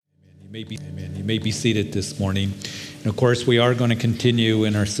Amen. You may be seated this morning. And of course, we are going to continue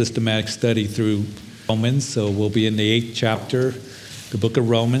in our systematic study through Romans. So we'll be in the 8th chapter, the book of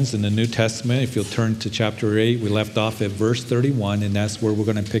Romans in the New Testament. If you'll turn to chapter 8, we left off at verse 31, and that's where we're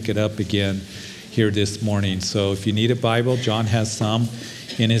going to pick it up again here this morning. So if you need a Bible, John has some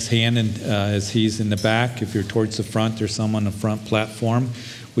in his hand, and as he's in the back, if you're towards the front, there's some on the front platform.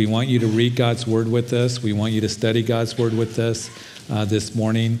 We want you to read God's Word with us. We want you to study God's Word with us this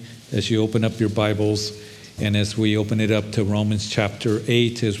morning as you open up your Bibles. And as we open it up to Romans chapter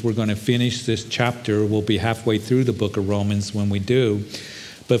 8, as we're going to finish this chapter, we'll be halfway through the book of Romans when we do.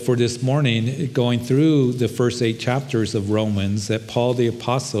 But for this morning, going through the first 8 chapters of Romans, that Paul the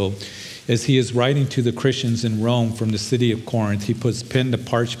Apostle, as he is writing to the Christians in Rome from the city of Corinth, he puts pen to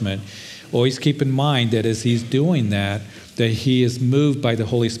parchment. Always keep in mind that as he's doing that he is moved by the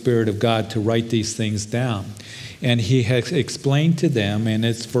Holy Spirit of God to write these things down. And he has explained to them, and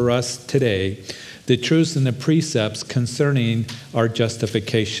it's for us today, the truths and the precepts concerning our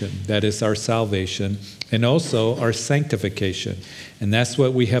justification, that is our salvation, and also our sanctification. And that's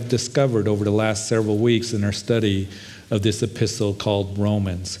what we have discovered over the last several weeks in our study of this epistle called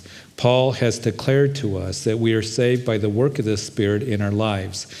Romans. Paul has declared to us that we are saved by the work of the Spirit in our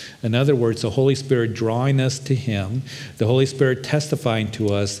lives. In other words, the Holy Spirit drawing us to Him, the Holy Spirit testifying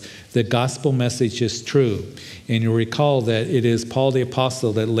to us the gospel message is true. And you recall that it is Paul the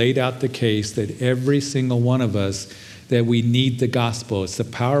Apostle that laid out the case that every single one of us, that we need the gospel. It's the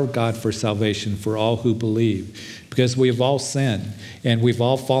power of God for salvation for all who believe. Because we have all sinned and we've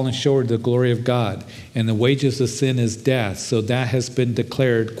all fallen short of the glory of God. And the wages of sin is death. So that has been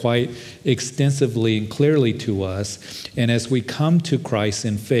declared quite extensively and clearly to us. And as we come to Christ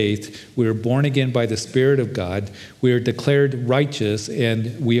in faith, we are born again by the Spirit of God. We are declared righteous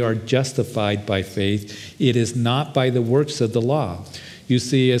and we are justified by faith. It is not by the works of the law. You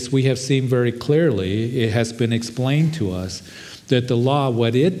see, as we have seen very clearly, it has been explained to us that the law,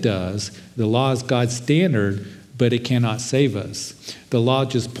 what it does, the law is God's standard, but it cannot save us. The law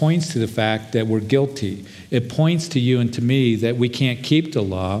just points to the fact that we're guilty. It points to you and to me that we can't keep the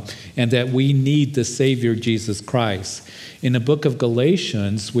law and that we need the Savior, Jesus Christ. In the book of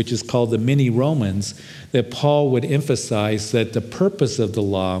Galatians, which is called the Mini Romans, that Paul would emphasize that the purpose of the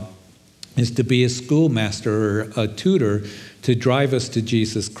law is to be a schoolmaster or a tutor to drive us to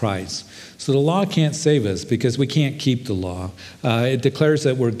Jesus Christ. So the law can't save us because we can't keep the law. It declares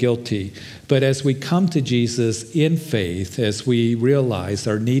that we're guilty. But as we come to Jesus in faith, as we realize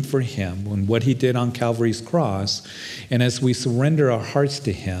our need for Him and what He did on Calvary's cross, and as we surrender our hearts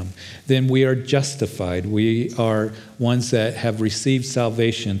to Him, then we are justified. We are ones that have received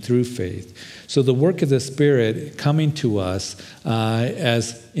salvation through faith. So the work of the Spirit coming to us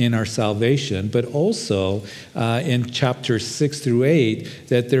as in our salvation, but also in chapters 6 through 8,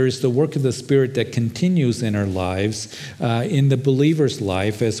 that there is the work of the Spirit that continues in our lives, in the believer's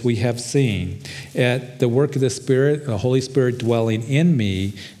life, as we have seen. At the work of the Spirit, the Holy Spirit dwelling in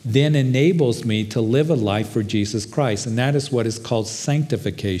me, then enables me to live a life for Jesus Christ. And that is what is called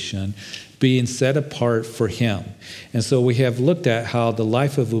sanctification, being set apart for Him. And so we have looked at how the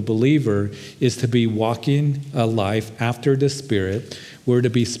life of a believer is to be walking a life after the Spirit. We're to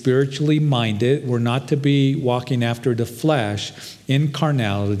be spiritually minded. We're not to be walking after the flesh in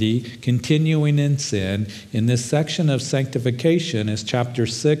carnality, continuing in sin. In this section of sanctification, as chapter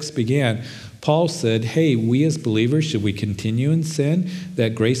 6 began, Paul said, hey, we as believers, should we continue in sin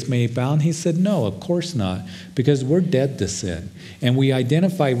that grace may abound? He said, no, of course not, because we're dead to sin. And we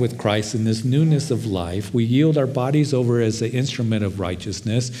identify with Christ in this newness of life. We yield our bodies over as an instrument of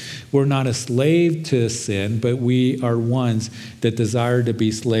righteousness. We're not a slave to sin, but we are ones that desire to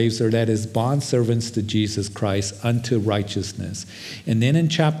be slaves, or that is bondservants to Jesus Christ unto righteousness. And then in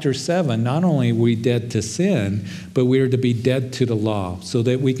chapter 7, not only are we dead to sin, but we are to be dead to the law, so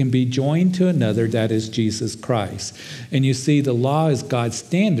that we can be joined to another, that is Jesus Christ. And you see, the law is God's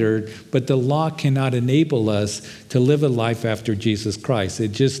standard, but the law cannot enable us to live a life after Jesus Christ. It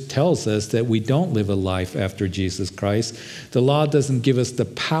just tells us that we don't live a life after Jesus Christ. The law doesn't give us the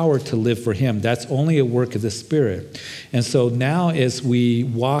power to live for Him. That's only a work of the Spirit. And so now as we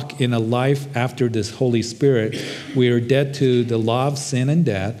walk in a life after this Holy Spirit, we are dead to the law of sin and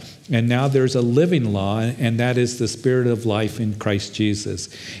death. And now there's a living law, and that is the Spirit of life in Christ Jesus.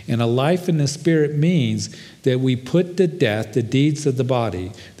 And a life in the Spirit means that we put to death the deeds of the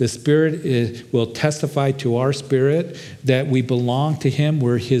body. The Spirit will testify to our spirit that we belong to Him.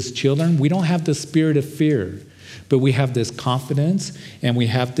 We're His children. We don't have the spirit of fear. But we have this confidence and we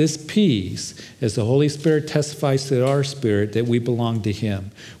have this peace as the Holy Spirit testifies to our spirit that we belong to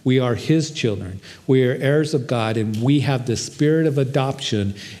him. We are his children. We are heirs of God, and we have the spirit of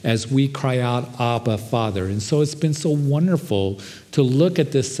adoption as we cry out, Abba, Father. And so it's been so wonderful to look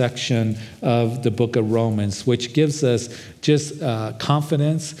at this section of the book of Romans, which gives us just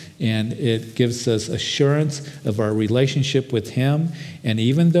confidence, and it gives us assurance of our relationship with him. And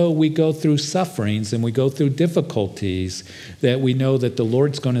even though we go through sufferings and we go through difficulties, that we know that the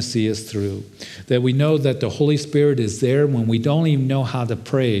Lord's going to see us through. That we know that the Holy Spirit is there when we don't even know how to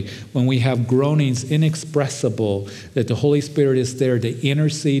pray, when we have groanings inexpressible, that the Holy Spirit is there to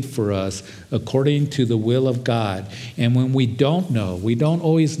intercede for us according to the will of God. And when we don't know, we don't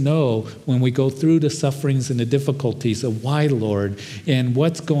always know when we go through the sufferings and the difficulties of why, Lord, and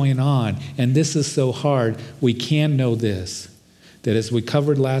what's going on, and this is so hard, we can know this, that as we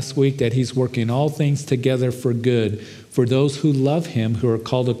covered last week, that he's working all things together for good for those who love him, who are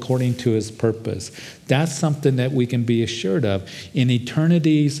called according to his purpose. That's something that we can be assured of. In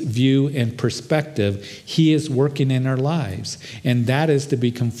eternity's view and perspective, he is working in our lives, and that is to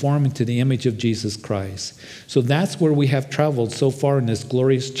be conformed to the image of Jesus Christ. So that's where we have traveled so far in this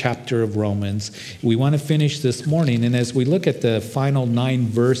glorious chapter of Romans. We want to finish this morning, and as we look at the final 9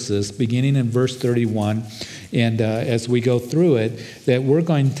 verses, beginning in verse 31, and as we go through it, that we're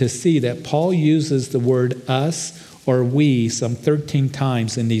going to see that Paul uses the word us or we some 13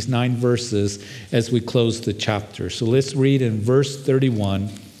 times in these 9 verses as we close the chapter. So let's read in verse 31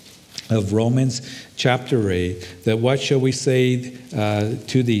 of Romans chapter 8, that what shall we say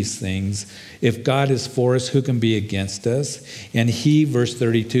to these things? If God is for us, who can be against us? And he, verse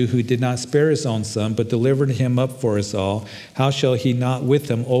 32, who did not spare his own son, but delivered him up for us all, how shall he not with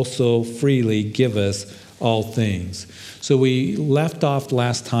him also freely give us all things? So we left off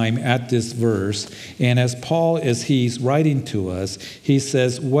last time at this verse, and as Paul, as he's writing to us, he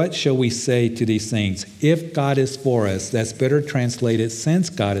says, what shall we say to these things? If God is for us, that's better translated,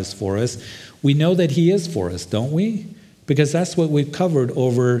 since God is for us, we know that he is for us, don't we? Because that's what we've covered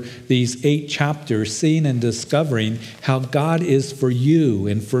over these 8 chapters, seeing and discovering how God is for you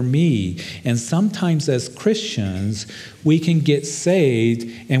and for me. And sometimes as Christians, we can get saved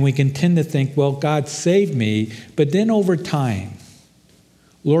and we can tend to think, well, God saved me. But then over time,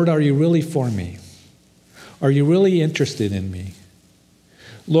 Lord, are you really for me? Are you really interested in me?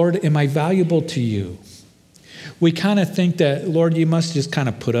 Lord, am I valuable to you? We kind of think that, Lord, you must just kind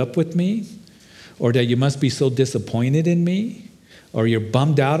of put up with me, or that you must be so disappointed in me, or you're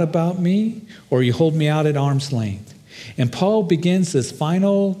bummed out about me, or you hold me out at arm's length. And Paul begins this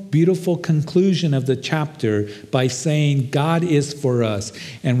final beautiful conclusion of the chapter by saying God is for us.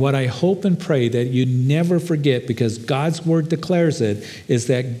 And what I hope and pray that you never forget, because God's word declares it, is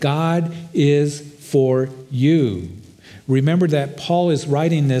that God is for you. Remember that Paul is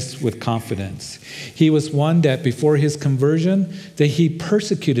writing this with confidence. He was one that before his conversion, that he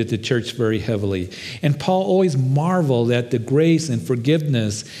persecuted the church very heavily. And Paul always marveled at the grace and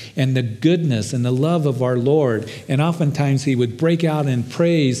forgiveness and the goodness and the love of our Lord. And oftentimes he would break out in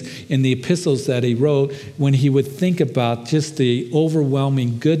praise in the epistles that he wrote when he would think about just the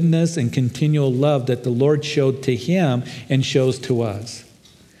overwhelming goodness and continual love that the Lord showed to him and shows to us.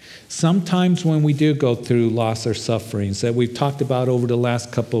 Sometimes when we do go through loss or sufferings that we've talked about over the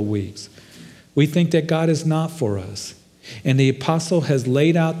last couple of weeks, we think that God is not for us. And the apostle has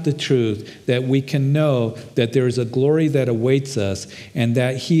laid out the truth that we can know that there is a glory that awaits us and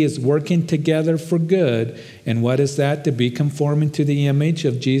that he is working together for good. And what is that? To be conforming to the image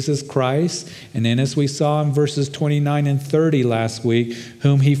of Jesus Christ. And then as we saw in verses 29 and 30 last week,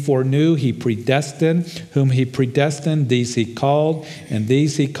 whom he foreknew, he predestined. Whom he predestined, these he called. And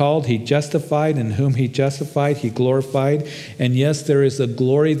these he called, he justified. And whom he justified, he glorified. And yes, there is a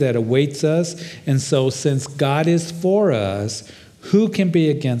glory that awaits us. And so since God is for us, who can be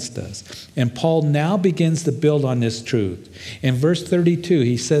against us? And Paul now begins to build on this truth. In verse 32,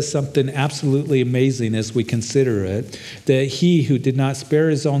 he says something absolutely amazing as we consider it, that he who did not spare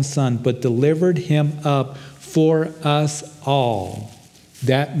his own son, but delivered him up for us all.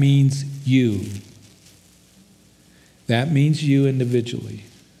 That means you. That means you individually.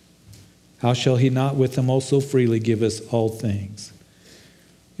 How shall he not with him also freely give us all things?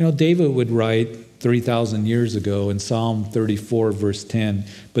 You know, David would write 3,000 years ago in Psalm 34, verse 10,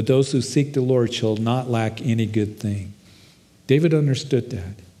 but those who seek the Lord shall not lack any good thing. David understood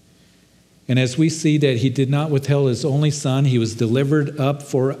that. And as we see that he did not withhold his only son, he was delivered up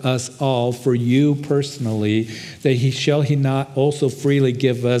for us all, for you personally, that he not also freely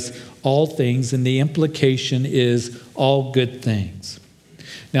give us all things, and the implication is all good things.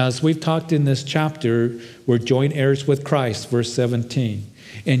 Now, as we've talked in this chapter, we're joint heirs with Christ, verse 17.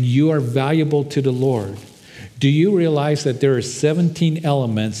 And you are valuable to the Lord. Do you realize that there are 17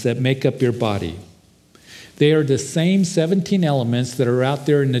 elements that make up your body? They are the same 17 elements that are out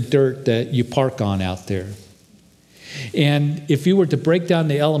there in the dirt that you park on out there. And if you were to break down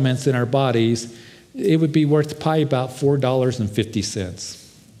the elements in our bodies, it would be worth probably about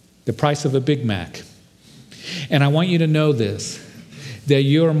 $4.50, the price of a Big Mac. And I want you to know this, that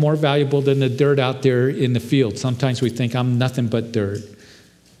you are more valuable than the dirt out there in the field. Sometimes we think, I'm nothing but dirt.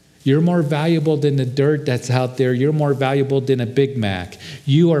 You're more valuable than the dirt that's out there. You're more valuable than a Big Mac.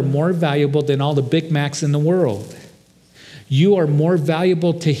 You are more valuable than all the Big Macs in the world. You are more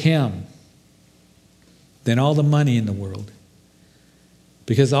valuable to Him than all the money in the world.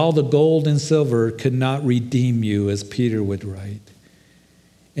 Because all the gold and silver could not redeem you, as Peter would write.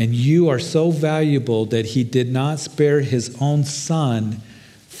 And you are so valuable that He did not spare His own Son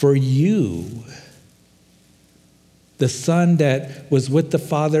for you. The Son that was with the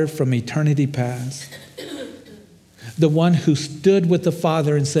Father from eternity past. The one who stood with the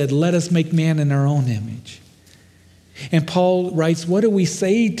Father and said, let us make man in our own image. And Paul writes, what do we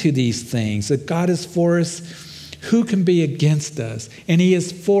say to these things? That God is for us, who can be against us? And He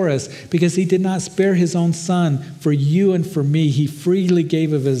is for us because He did not spare His own Son for you and for me. He freely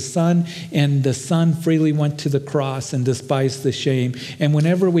gave of His Son, and the Son freely went to the cross and despised the shame. And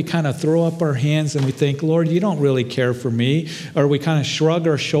whenever we kind of throw up our hands and we think, Lord, you don't really care for me, or we kind of shrug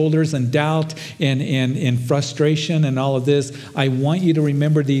our shoulders in doubt and frustration and all of this, I want you to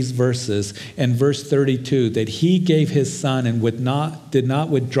remember these verses. And verse 32, that He gave His Son and did not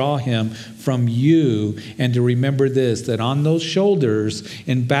withdraw Him from you, and to remember this, that on those shoulders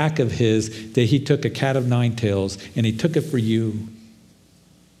in back of His, that He took a cat of nine tails, and He took it for you.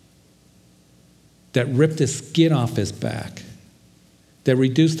 That ripped His skin off His back, that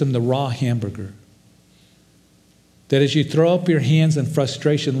reduced Him to raw hamburger. That as you throw up your hands in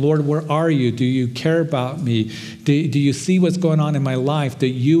frustration, Lord, where are you? Do you care about me? Do you see what's going on in my life? That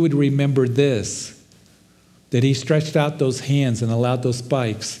you would remember this. That He stretched out those hands and allowed those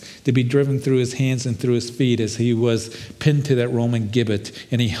spikes to be driven through His hands and through His feet as He was pinned to that Roman gibbet,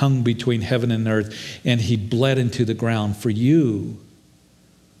 and He hung between heaven and earth, and He bled into the ground for you.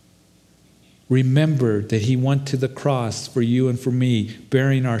 Remember that He went to the cross for you and for me,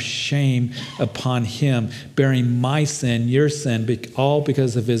 bearing our shame upon Him, bearing my sin, your sin, all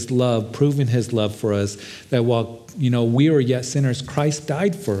because of His love, proving His love for us, that while we were yet sinners, Christ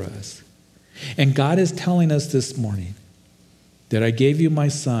died for us. And God is telling us this morning that I gave you my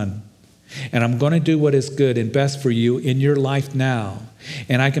Son, and I'm going to do what is good and best for you in your life now.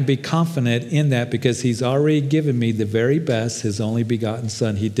 And I can be confident in that because He's already given me the very best, His only begotten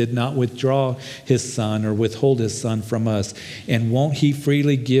Son. He did not withdraw His Son or withhold His Son from us. And won't He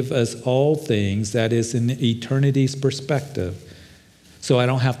freely give us all things, that is in eternity's perspective? So I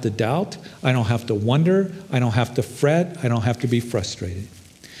don't have to doubt, I don't have to wonder, I don't have to fret, I don't have to be frustrated.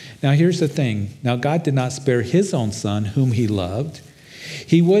 Now here's the thing. Now God did not spare His own Son, whom He loved.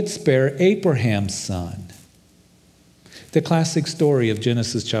 He would spare Abraham's son. The classic story of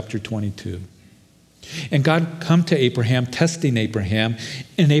Genesis chapter 22. And God come to Abraham, testing Abraham.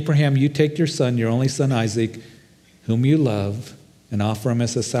 And Abraham, you take your son, your only son Isaac, whom you love, and offer him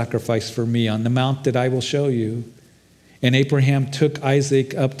as a sacrifice for me on the mount that I will show you. And Abraham took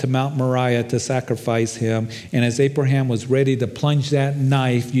Isaac up to Mount Moriah to sacrifice him. And as Abraham was ready to plunge that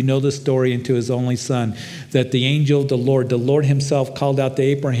knife, you know the story, into his only son, that the angel of the Lord Himself called out to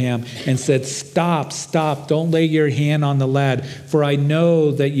Abraham and said, stop, don't lay your hand on the lad, for I know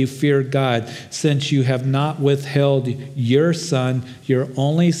that you fear God, since you have not withheld your son, your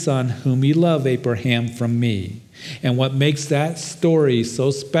only son, whom you love, Abraham, from me. And what makes that story so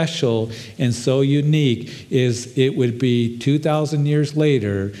special and so unique is it would be 2,000 years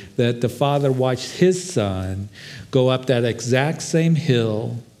later that the Father watched His Son go up that exact same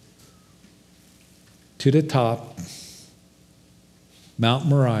hill to the top, Mount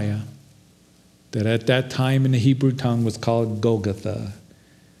Moriah, that at that time in the Hebrew tongue was called Golgotha,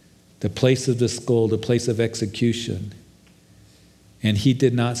 the place of the skull, the place of execution. And He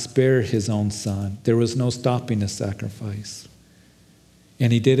did not spare His own Son. There was no stopping the sacrifice.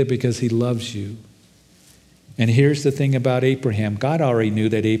 And He did it because He loves you. And here's the thing about Abraham. God already knew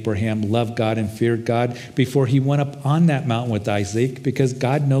that Abraham loved God and feared God before he went up on that mountain with Isaac, because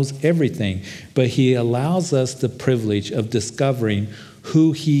God knows everything. But He allows us the privilege of discovering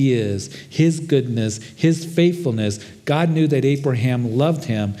who he is, his goodness, his faithfulness. God knew that Abraham loved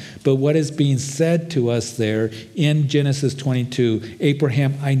him, but what is being said to us there in Genesis 22,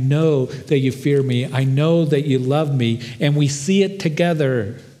 Abraham, I know that you fear me. I know that you love me, and we see it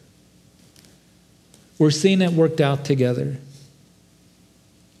together. We're seeing it worked out together.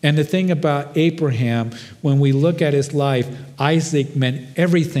 And the thing about Abraham, when we look at his life, Isaac meant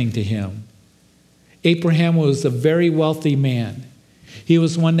everything to him. Abraham was a very wealthy man. He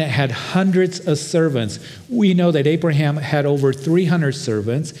was one that had hundreds of servants. We know that Abraham had over 300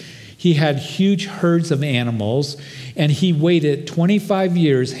 servants. He had huge herds of animals, and he waited 25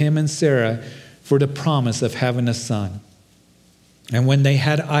 years, him and Sarah, for the promise of having a son. And when they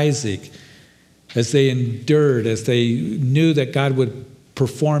had Isaac, as they endured, as they knew that God would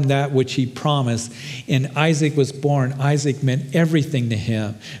perform that which he promised, and Isaac was born, Isaac meant everything to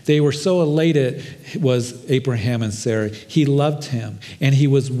him. They were so elated, was Abraham and Sarah. He loved him, and he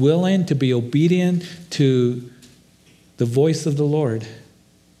was willing to be obedient to the voice of the Lord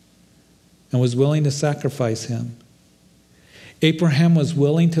and was willing to sacrifice him. Abraham was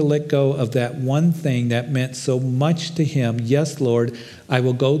willing to let go of that one thing that meant so much to him. Yes, Lord, I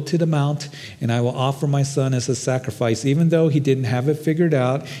will go to the mount and I will offer my son as a sacrifice. Even though he didn't have it figured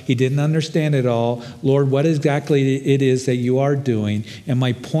out, he didn't understand it all. Lord, what exactly it is that you are doing? And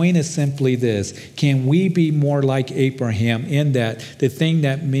my point is simply this. Can we be more like Abraham in that the thing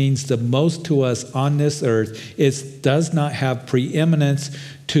that means the most to us on this earth does not have preeminence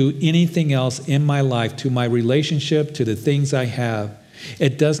to anything else in my life, to my relationship, to the things I have.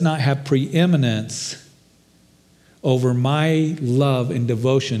 It does not have preeminence over my love and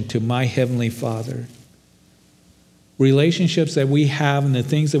devotion to my Heavenly Father. Relationships that we have and the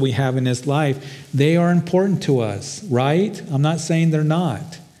things that we have in this life, they are important to us, right? I'm not saying they're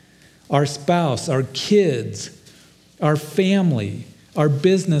not. Our spouse, our kids, our family, our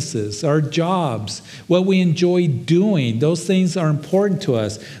businesses, our jobs, what we enjoy doing, those things are important to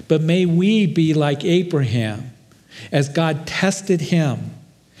us. But may we be like Abraham, as God tested him,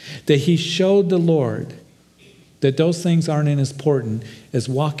 that he showed the Lord that those things aren't as important as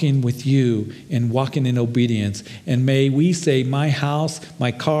walking with you and walking in obedience. And may we say, my house,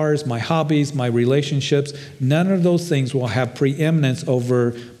 my cars, my hobbies, my relationships, none of those things will have preeminence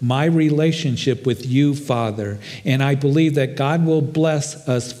over my relationship with you, Father. And I believe that God will bless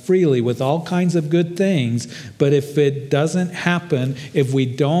us freely with all kinds of good things. But if it doesn't happen, if we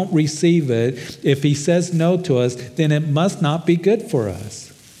don't receive it, if he says no to us, then it must not be good for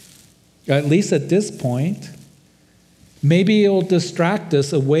us. At least at this point. Maybe it'll distract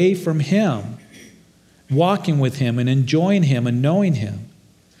us away from him, walking with him and enjoying him and knowing him.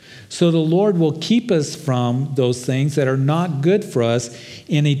 So the Lord will keep us from those things that are not good for us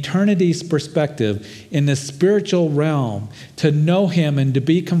in eternity's perspective, in the spiritual realm, to know him and to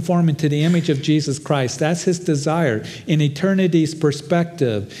be conforming to the image of Jesus Christ. That's his desire in eternity's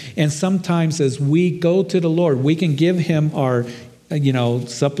perspective. And sometimes as we go to the Lord, we can give him our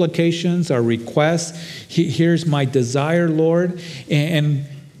supplications, our requests. Here's my desire, Lord. And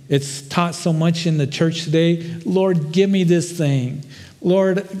it's taught so much in the church today. Lord, give me this thing.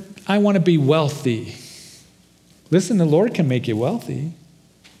 Lord, I want to be wealthy. Listen, the Lord can make you wealthy.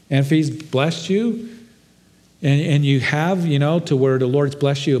 And if he's blessed you, and you have, to where the Lord's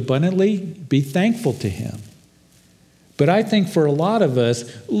blessed you abundantly, be thankful to him. But I think for a lot of us,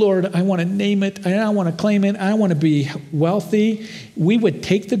 Lord, I want to name it, and I want to claim it, I want to be wealthy. We would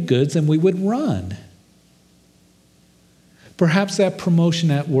take the goods and we would run. Perhaps that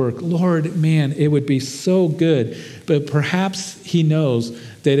promotion at work, Lord, man, it would be so good. But perhaps he knows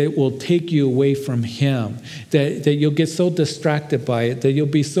that it will take you away from him, that you'll get so distracted by it, that you'll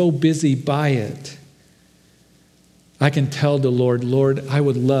be so busy by it. I can tell the Lord, I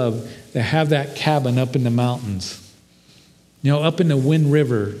would love to have that cabin up in the mountains. Up in the Wind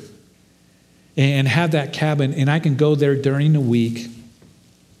River, and have that cabin, and I can go there during the week.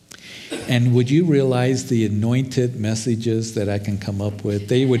 And would you realize the anointed messages that I can come up with?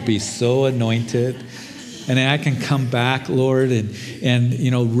 They would be so anointed. And I can come back, Lord, and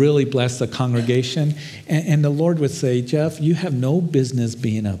really bless the congregation. And the Lord would say, Jeff, you have no business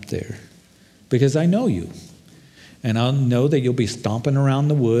being up there because I know you. And I'll know that you'll be stomping around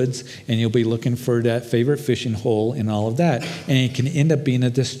the woods and you'll be looking for that favorite fishing hole and all of that. And it can end up being a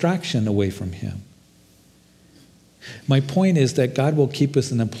distraction away from him. My point is that God will keep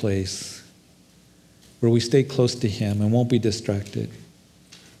us in a place where we stay close to him and won't be distracted.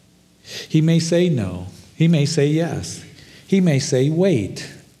 He may say no. He may say yes. He may say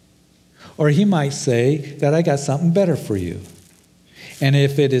wait. Or he might say that I got something better for you. And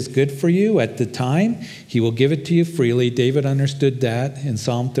if it is good for you at the time, he will give it to you freely. David understood that in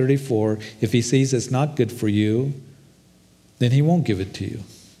Psalm 34. If he sees it's not good for you, then he won't give it to you.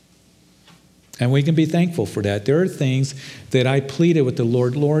 And we can be thankful for that. There are things that I pleaded with the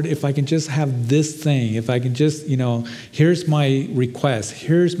Lord, Lord, if I can just have this thing, if I can just, here's my request,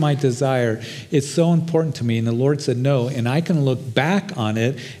 here's my desire. It's so important to me. And the Lord said no. And I can look back on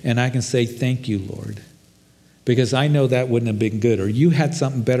it and I can say, thank you, Lord. Because I know that wouldn't have been good, or you had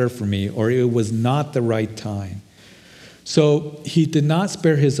something better for me, or it was not the right time. So he did not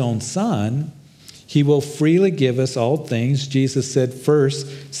spare his own son. He will freely give us all things. Jesus said,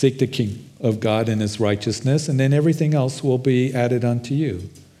 first, seek the kingdom of God and his righteousness, and then everything else will be added unto you.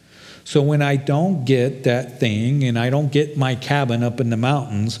 So when I don't get that thing, and I don't get my cabin up in the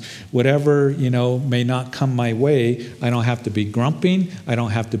mountains, whatever, may not come my way, I don't have to be grumping, I don't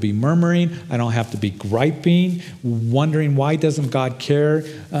have to be murmuring, I don't have to be griping, wondering why doesn't God care?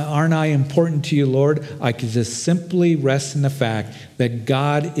 Aren't I important to you, Lord? I can just simply rest in the fact that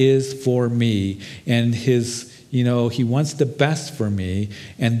God is for me, and he wants the best for me,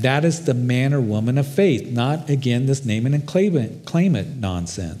 and that is the man or woman of faith, not, again, this name it and claim it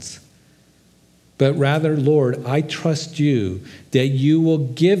nonsense. But rather, Lord, I trust you that you will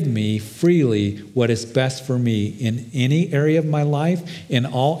give me freely what is best for me in any area of my life, in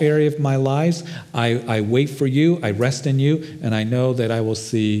all areas of my lives. I wait for you, I rest in you, and I know that I will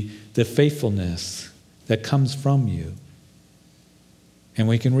see the faithfulness that comes from you. And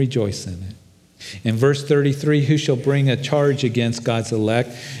we can rejoice in it. In verse 33, who shall bring a charge against God's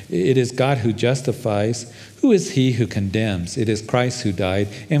elect? It is God who justifies. Who is he who condemns? It is Christ who died,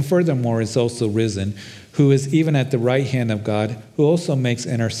 and furthermore is also risen, who is even at the right hand of God, who also makes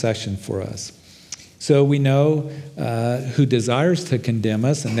intercession for us. So we know who desires to condemn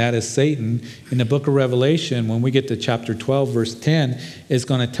us, and that is Satan. In the book of Revelation, when we get to chapter 12, verse 10, is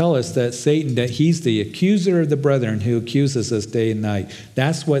going to tell us that Satan, that he's the accuser of the brethren who accuses us day and night.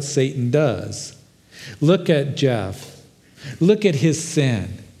 That's what Satan does. Look at Jeff. Look at his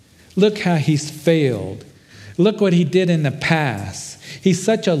sin. Look how he's failed. Look what he did in the past. He's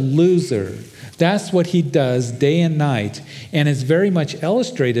such a loser. That's what he does day and night. And it's very much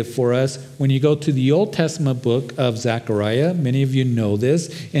illustrated for us when you go to the Old Testament book of Zechariah. Many of you know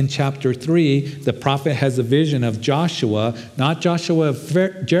this. In chapter 3, the prophet has a vision of Joshua, not Joshua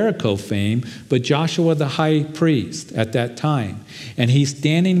of Jericho fame, but Joshua the high priest at that time. And he's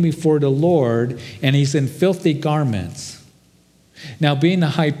standing before the Lord, and he's in filthy garments. Now, being the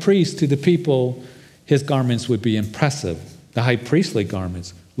high priest to the people, his garments would be impressive, the high priestly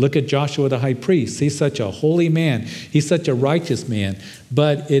garments. Look at Joshua the high priest. He's such a holy man. He's such a righteous man.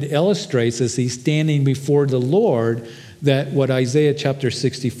 But it illustrates as he's standing before the Lord that what Isaiah chapter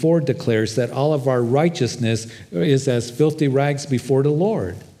 64 declares, that all of our righteousness is as filthy rags before the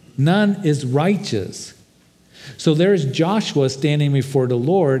Lord. None is righteous. So there's Joshua standing before the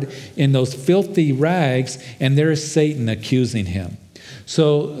Lord in those filthy rags, and there's Satan accusing him.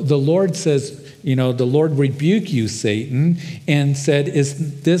 So the Lord says, the Lord rebuke you, Satan, and said,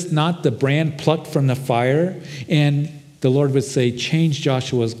 is this not the brand plucked from the fire? And the Lord would say, change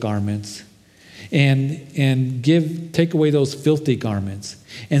Joshua's garments and take away those filthy garments.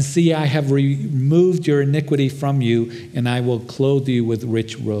 And see, I have removed your iniquity from you, and I will clothe you with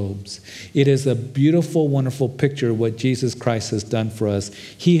rich robes. It is a beautiful, wonderful picture of what Jesus Christ has done for us.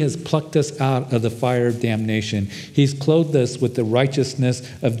 He has plucked us out of the fire of damnation. He's clothed us with the righteousness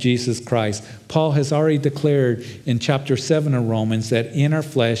of Jesus Christ. Paul has already declared in chapter 7 of Romans that in our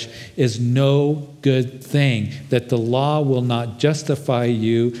flesh is no good thing, that the law will not justify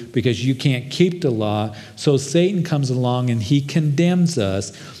you because you can't keep the law. So Satan comes along and he condemns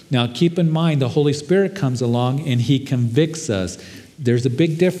us. Now keep in mind, the Holy Spirit comes along and he convicts us. There's a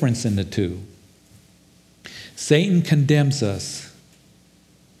big difference in the two. Satan condemns us.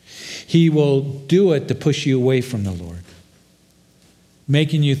 He will do it to push you away from the Lord,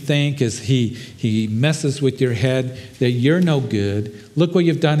 making you think as he messes with your head that you're no good. Look what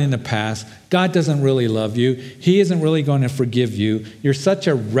you've done in the past. God doesn't really love you. He isn't really going to forgive you. You're such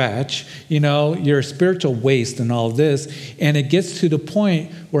a wretch. You're a spiritual waste and all this. And it gets to the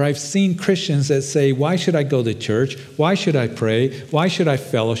point where I've seen Christians that say, why should I go to church? Why should I pray? Why should I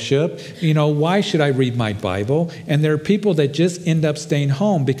fellowship? Why should I read my Bible? And there are people that just end up staying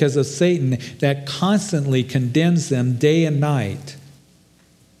home because of Satan that constantly condemns them day and night.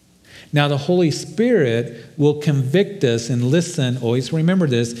 Now, the Holy Spirit will convict us and listen. Always remember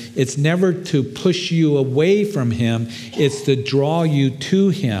this. It's never to push you away from him. It's to draw you to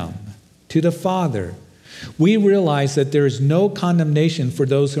him, to the Father. We realize that there is no condemnation for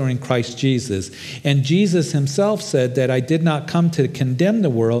those who are in Christ Jesus. And Jesus himself said that I did not come to condemn the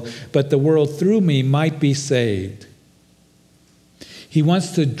world, but the world through me might be saved. He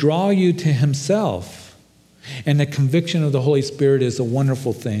wants to draw you to himself. And the conviction of the Holy Spirit is a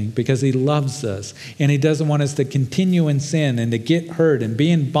wonderful thing because he loves us and he doesn't want us to continue in sin and to get hurt and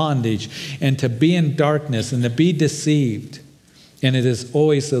be in bondage and to be in darkness and to be deceived. And it is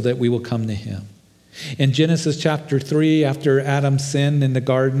always so that we will come to him. In Genesis chapter 3, after Adam sinned in the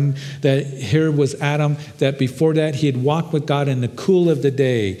garden, that here was Adam, that before that he had walked with God in the cool of the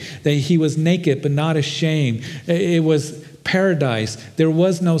day, that he was naked but not ashamed. It was paradise. There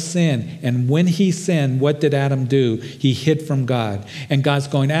was no sin. And when he sinned, what did Adam do? He hid from God. And God's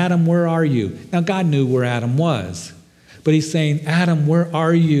going, Adam, where are you? Now, God knew where Adam was. But he's saying, Adam, where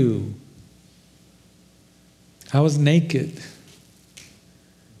are you? I was naked.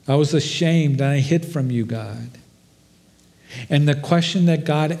 I was ashamed and I hid from you, God. And the question that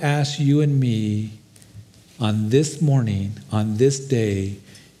God asks you and me on this morning, on this day,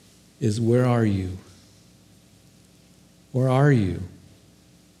 is where are you? Where are you?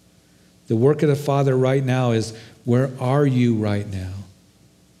 The work of the Father right now is, where are you right now?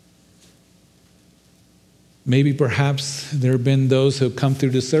 Maybe perhaps there have been those who have come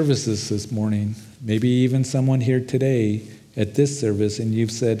through the services this morning, maybe even someone here today at this service, and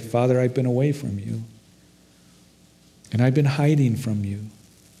you've said, Father, I've been away from you. And I've been hiding from you.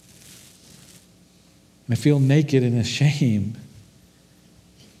 And I feel naked and ashamed.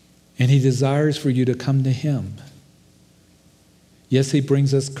 And he desires for you to come to him. Yes, he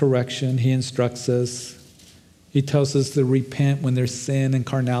brings us correction. He instructs us. He tells us to repent when there's sin and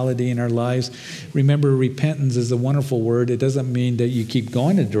carnality in our lives. Remember, repentance is a wonderful word. It doesn't mean that you keep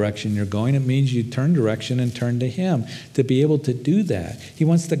going the direction you're going. It means you turn direction and turn to him to be able to do that. He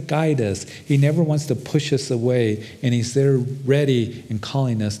wants to guide us. He never wants to push us away. And he's there ready and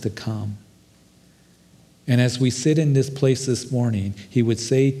calling us to come. And as we sit in this place this morning, he would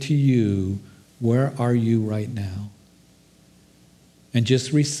say to you, where are you right now? And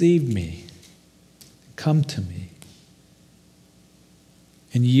just receive me. Come to me.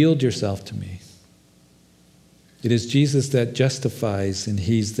 And yield yourself to me. It is Jesus that justifies, and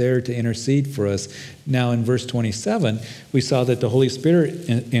he's there to intercede for us. Now in verse 27, we saw that the Holy Spirit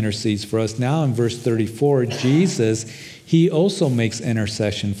intercedes for us. Now in verse 34, Jesus, he also makes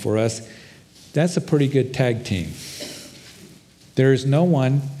intercession for us. That's a pretty good tag team. There is no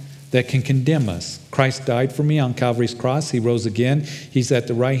one that can condemn us. Christ died for me on Calvary's cross. He rose again. He's at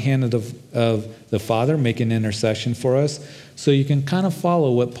the right hand of the Father making intercession for us. So you can kind of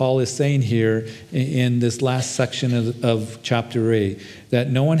follow what Paul is saying here in this last section of chapter 8, that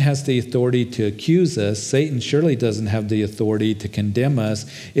no one has the authority to accuse us. Satan surely doesn't have the authority to condemn us.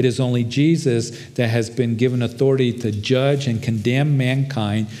 It is only Jesus that has been given authority to judge and condemn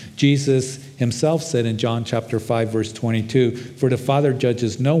mankind. Jesus himself said in John chapter 5, verse 22, for the Father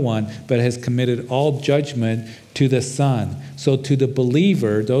judges no one, but has committed all judgment to the Son. So to the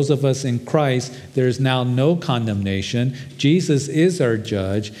believer, those of us in Christ, there is now no condemnation. Jesus is our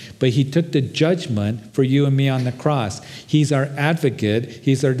judge, but he took the judgment for you and me on the cross. He's our advocate.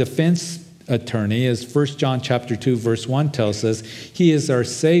 He's our defense attorney, as 1 John chapter 2, verse 1 tells us. He is our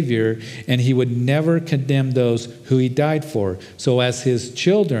Savior, and he would never condemn those who he died for. So as his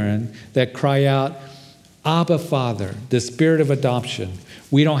children that cry out, Abba, Father, the spirit of adoption,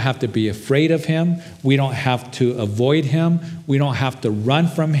 we don't have to be afraid of him. We don't have to avoid him. We don't have to run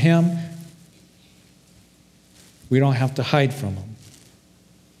from him. We don't have to hide from him.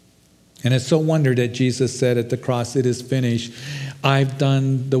 And it's so wonder that Jesus said at the cross, it is finished. I've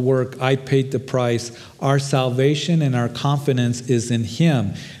done the work. I paid the price. Our salvation and our confidence is in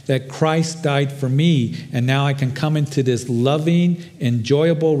him, that Christ died for me. And now I can come into this loving,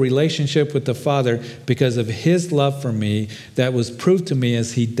 enjoyable relationship with the Father because of his love for me that was proved to me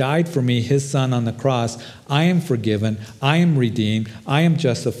as he died for me, his Son on the cross. I am forgiven. I am redeemed. I am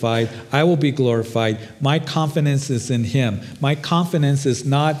justified. I will be glorified. My confidence is in him. My confidence is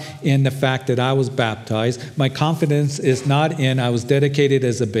not in the fact that I was baptized. My confidence is not in I was dedicated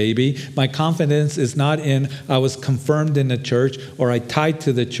as a baby. My confidence is not in I was confirmed in the church, or I tied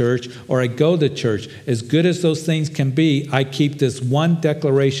to the church, or I go to church. As good as those things can be, I keep this one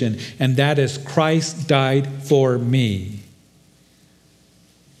declaration, and that is Christ died for me.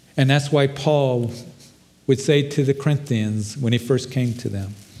 And that's why Paul would say to the Corinthians when he first came to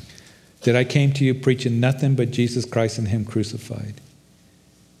them, that I came to you preaching nothing but Jesus Christ and him crucified.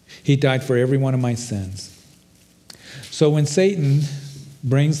 He died for every one of my sins. So when Satan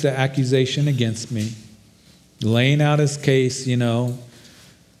brings the accusation against me, laying out his case,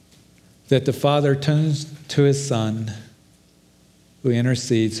 that the Father turns to his Son, who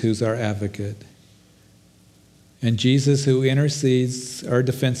intercedes, who's our advocate. And Jesus, who intercedes, our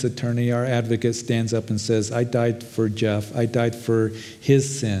defense attorney, our advocate, stands up and says, I died for Jeff. I died for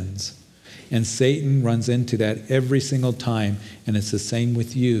his sins. And Satan runs into that every single time, and it's the same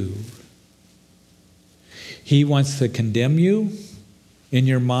with you. He wants to condemn you in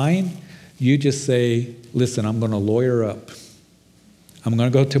your mind. You just say, listen, I'm going to lawyer up. I'm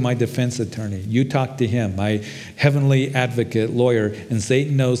going to go to my defense attorney. You talk to him, my heavenly advocate, lawyer, and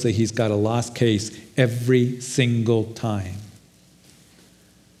Satan knows that he's got a lost case every single time.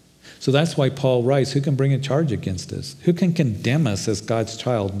 So that's why Paul writes, who can bring a charge against us? Who can condemn us as God's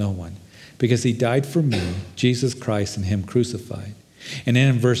child? No one. Because he died for me, Jesus Christ, and him crucified. And then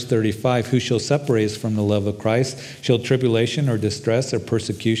in verse 35, who shall separate us from the love of Christ? Shall tribulation or distress or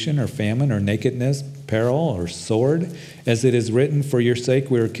persecution or famine or nakedness, peril or sword? As it is written, for your sake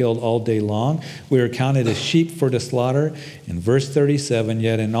we are killed all day long. We are counted as sheep for the slaughter. In verse 37,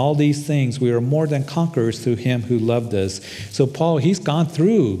 yet in all these things we are more than conquerors through him who loved us. So Paul, he's gone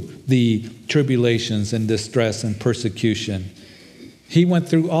through the tribulations and distress and persecution. He went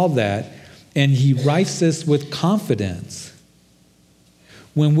through all that, and he writes this with confidence.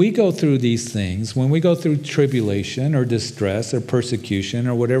 When we go through these things, when we go through tribulation or distress or persecution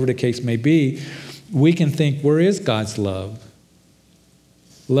or whatever the case may be, we can think, where is God's love?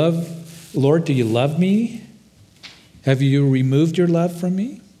 Lord, do you love me? Have you removed your love from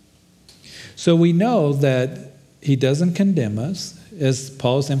me? So we know that he doesn't condemn us, as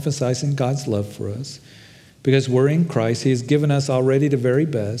Paul's emphasizing God's love for us, because we're in Christ. He has given us already the very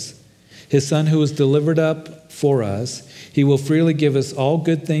best. His Son who was delivered up for us. He will freely give us all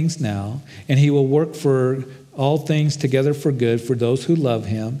good things now, and he will work for all things together for good for those who love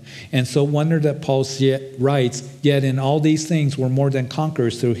him. And so wonder that Paul writes, yet in all these things we're more than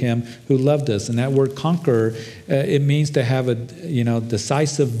conquerors through him who loved us. And that word conquer, it means to have a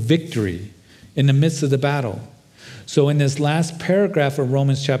decisive victory in the midst of the battle. So in this last paragraph of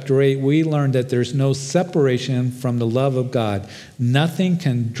Romans chapter 8, we learn that there's no separation from the love of God. Nothing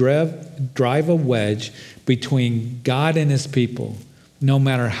can drive a wedge between God and his people, no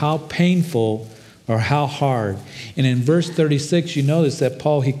matter how painful or how hard. And in verse 36, you notice that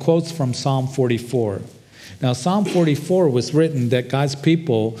Paul, he quotes from Psalm 44. Now, Psalm 44 was written that God's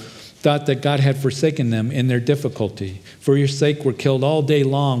people thought that God had forsaken them in their difficulty. For your sake, we're killed all day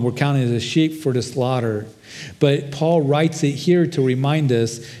long. We're counted as sheep for the slaughter. But Paul writes it here to remind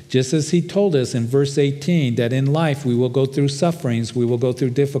us, just as he told us in verse 18, that in life we will go through sufferings, we will go through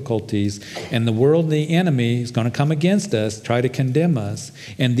difficulties, and the world, the enemy, is going to come against us, try to condemn us.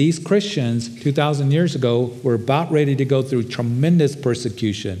 And these Christians 2,000 years ago were about ready to go through tremendous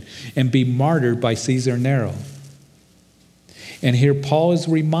persecution and be martyred by Caesar Nero. And here Paul is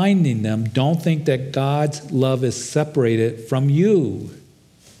reminding them, don't think that God's love is separated from you.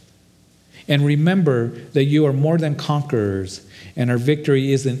 And remember that you are more than conquerors, and our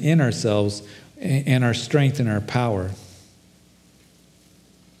victory isn't in ourselves and our strength and our power.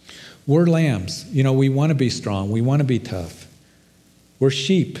 We're lambs. We want to be strong. We want to be tough. We're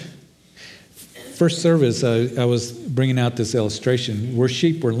sheep. First service, I was bringing out this illustration. We're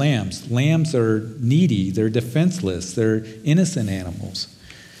sheep, we're lambs. Lambs are needy. They're defenseless. They're innocent animals.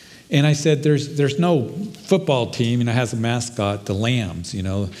 And I said, there's no football team, has a mascot, the lambs,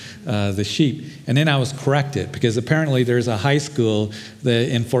 the sheep. And then I was corrected because apparently there's a high school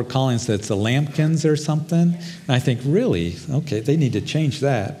in Fort Collins that's the Lambkins or something. And I think, really? Okay, they need to change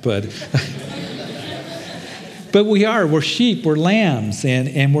that. But but we're sheep, we're lambs,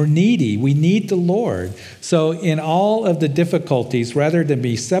 and we're needy. We need the Lord. So in all of the difficulties, rather than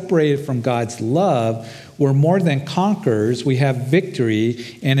be separated from God's love, we're more than conquerors. We have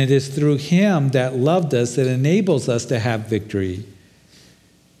victory, and it is through him that loved us that enables us to have victory.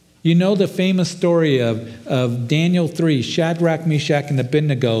 You know the famous story of Daniel 3, Shadrach, Meshach, and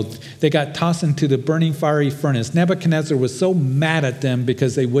Abednego. They got tossed into the burning fiery furnace. Nebuchadnezzar was so mad at them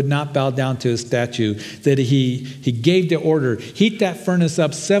because they would not bow down to his statue that he gave the order, heat that furnace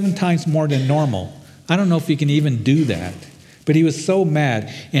up 7 times more than normal. I don't know if he can even do that. But he was so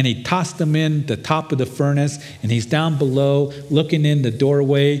mad, and he tossed them in the top of the furnace, and he's down below looking in the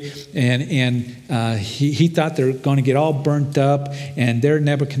doorway, and he thought they were going to get all burnt up, and there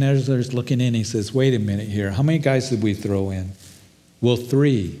Nebuchadnezzar's looking in. He says, wait a minute here. How many guys did we throw in? Well,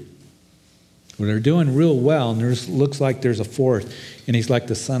 3. Well, they're doing real well, and there looks like there's a 4th, and he's like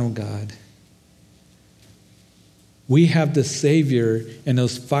the Son of God. We have the Savior in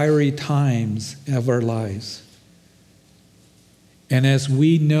those fiery times of our lives. And as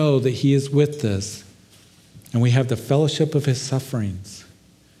we know that he is with us, and we have the fellowship of his sufferings,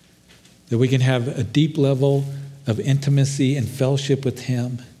 that we can have a deep level of intimacy and fellowship with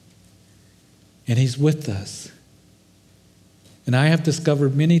him. And he's with us. And I have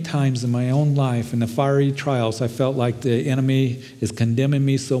discovered many times in my own life, in the fiery trials, I felt like the enemy is condemning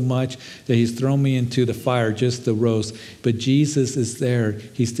me so much that he's thrown me into the fire just to roast. But Jesus is there.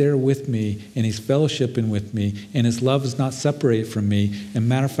 He's there with me, and he's fellowshipping with me, and his love is not separated from me. And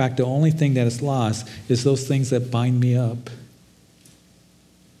matter of fact, the only thing that is lost is those things that bind me up.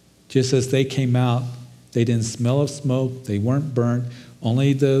 Just as they came out, they didn't smell of smoke, they weren't burnt.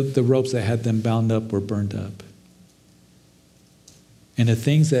 Only the ropes that had them bound up were burned up. And the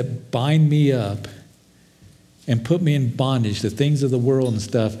things that bind me up and put me in bondage, the things of the world and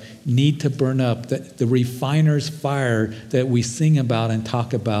stuff, need to burn up. The refiner's fire that we sing about and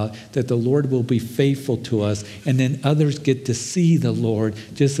talk about, that the Lord will be faithful to us. And then others get to see the Lord,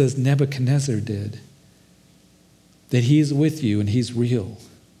 just as Nebuchadnezzar did. That he is with you and he's real.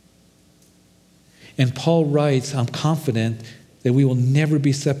 And Paul writes, I'm confident that we will never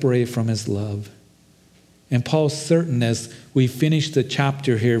be separated from his love. And Paul's certain as we finish the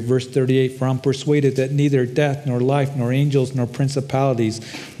chapter here, verse 38, for I'm persuaded that neither death, nor life, nor angels, nor principalities,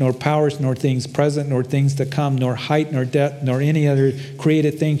 nor powers, nor things present, nor things to come, nor height, nor depth, nor any other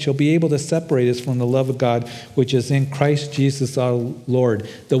created thing shall be able to separate us from the love of God, which is in Christ Jesus our Lord.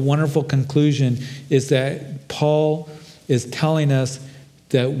 The wonderful conclusion is that Paul is telling us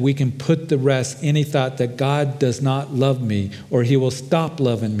that we can put to rest any thought that God does not love me, or he will stop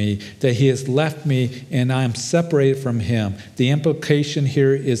loving me, that he has left me and I am separated from him. The implication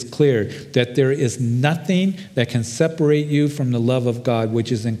here is clear, that there is nothing that can separate you from the love of God,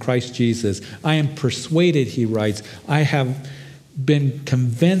 which is in Christ Jesus. I am persuaded, he writes, I have been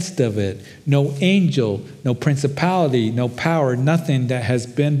convinced of it. No angel, no principality, no power, nothing that has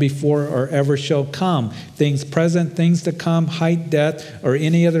been before or ever shall come, things present, things to come, height, depth, or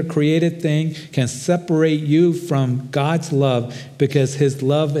any other created thing can separate you from God's love, because his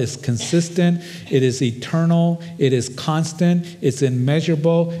love is consistent, it is eternal, it is constant, it's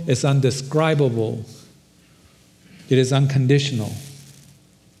immeasurable, it's undescribable, it is unconditional.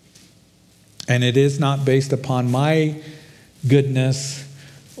 And it is not based upon my goodness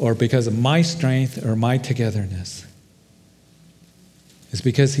or because of my strength or my togetherness. It's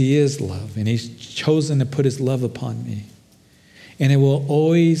because he is love, and he's chosen to put his love upon me. And it will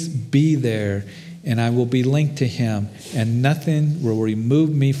always be there, and I will be linked to him, and nothing will remove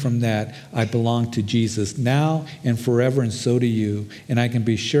me from that. I belong to Jesus now and forever, and so do you. And I can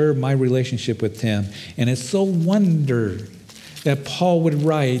be sure of my relationship with him. And it's so wonder that Paul would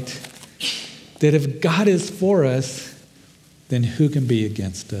write that if God is for us, then who can be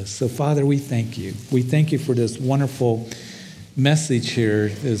against us? So, Father, we thank you. We thank you for this wonderful message here,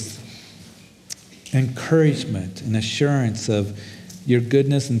 this encouragement and assurance of your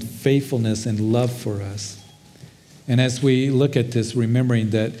goodness and faithfulness and love for us. And as we look at this, remembering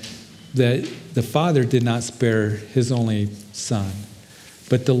that the Father did not spare his only Son,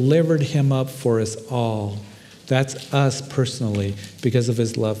 but delivered him up for us all. That's us personally, because of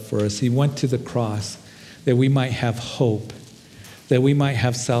his love for us. He went to the cross that we might have hope, that we might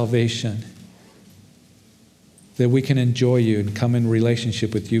have salvation, that we can enjoy you and come in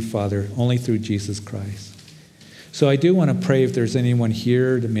relationship with you, Father, only through Jesus Christ. So I do want to pray, if there's anyone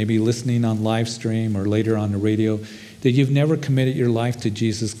here that may be listening on live stream or later on the radio, that you've never committed your life to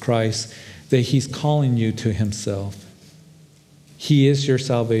Jesus Christ, that he's calling you to himself. He is your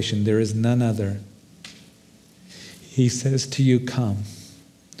salvation. There is none other. He says to you, come.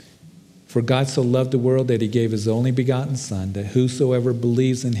 For God so loved the world that he gave his only begotten Son, that whosoever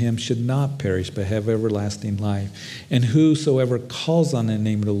believes in him should not perish but have everlasting life. And whosoever calls on the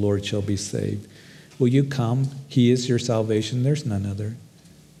name of the Lord shall be saved. Will you come? He is your salvation. There's none other.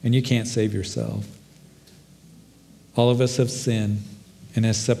 And you can't save yourself. All of us have sinned and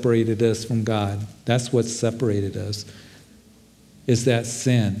has separated us from God. That's what separated us, is that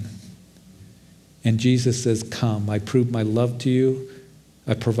sin. And Jesus says, come. I prove my love to you.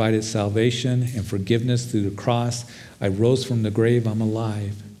 I provided salvation and forgiveness through the cross. I rose from the grave. I'm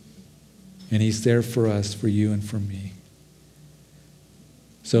alive. And he's there for us, for you and for me.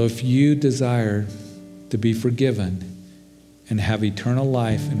 So if you desire to be forgiven and have eternal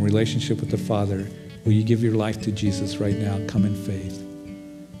life in relationship with the Father, will you give your life to Jesus right now? Come in faith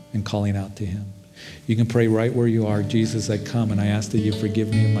and calling out to him. You can pray right where you are. Jesus, I come and I ask that you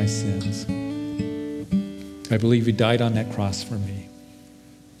forgive me of my sins. I believe you died on that cross for me.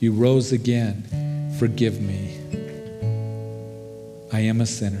 You rose again. Forgive me. I am a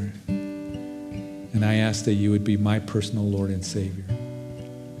sinner. And I ask that you would be my personal Lord and Savior.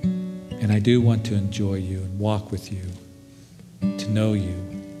 And I do want to enjoy you and walk with you, to know you,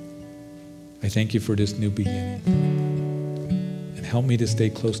 I thank you for this new beginning. And help me to stay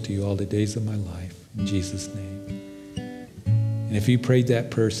close to you all the days of my life. In Jesus' name. And if you prayed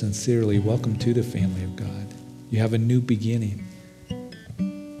that prayer sincerely, welcome to the family of God. You have a new beginning.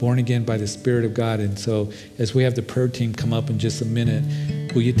 Born again by the Spirit of God. And so as we have the prayer team come up in just a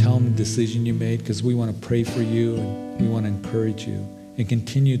minute, will you tell them the decision you made? Because we want to pray for you and we want to encourage you and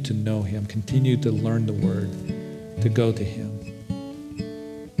continue to know him, continue to learn the word, to go to him.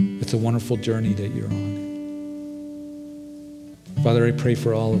 It's a wonderful journey that you're on. Father, I pray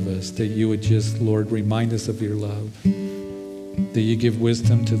for all of us that you would just, Lord, remind us of your love, that you give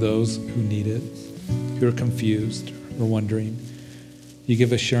wisdom to those who need it, who are confused or wondering. You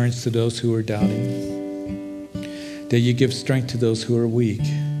give assurance to those who are doubting, that you give strength to those who are weak,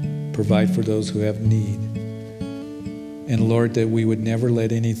 provide for those who have need. And Lord, that we would never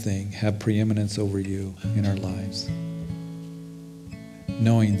let anything have preeminence over you in our lives,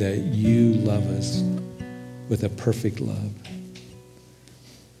 knowing that you love us with a perfect love.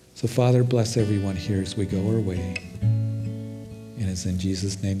 So Father, bless everyone here as we go our way. And it's in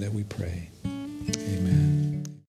Jesus' name that we pray. Amen.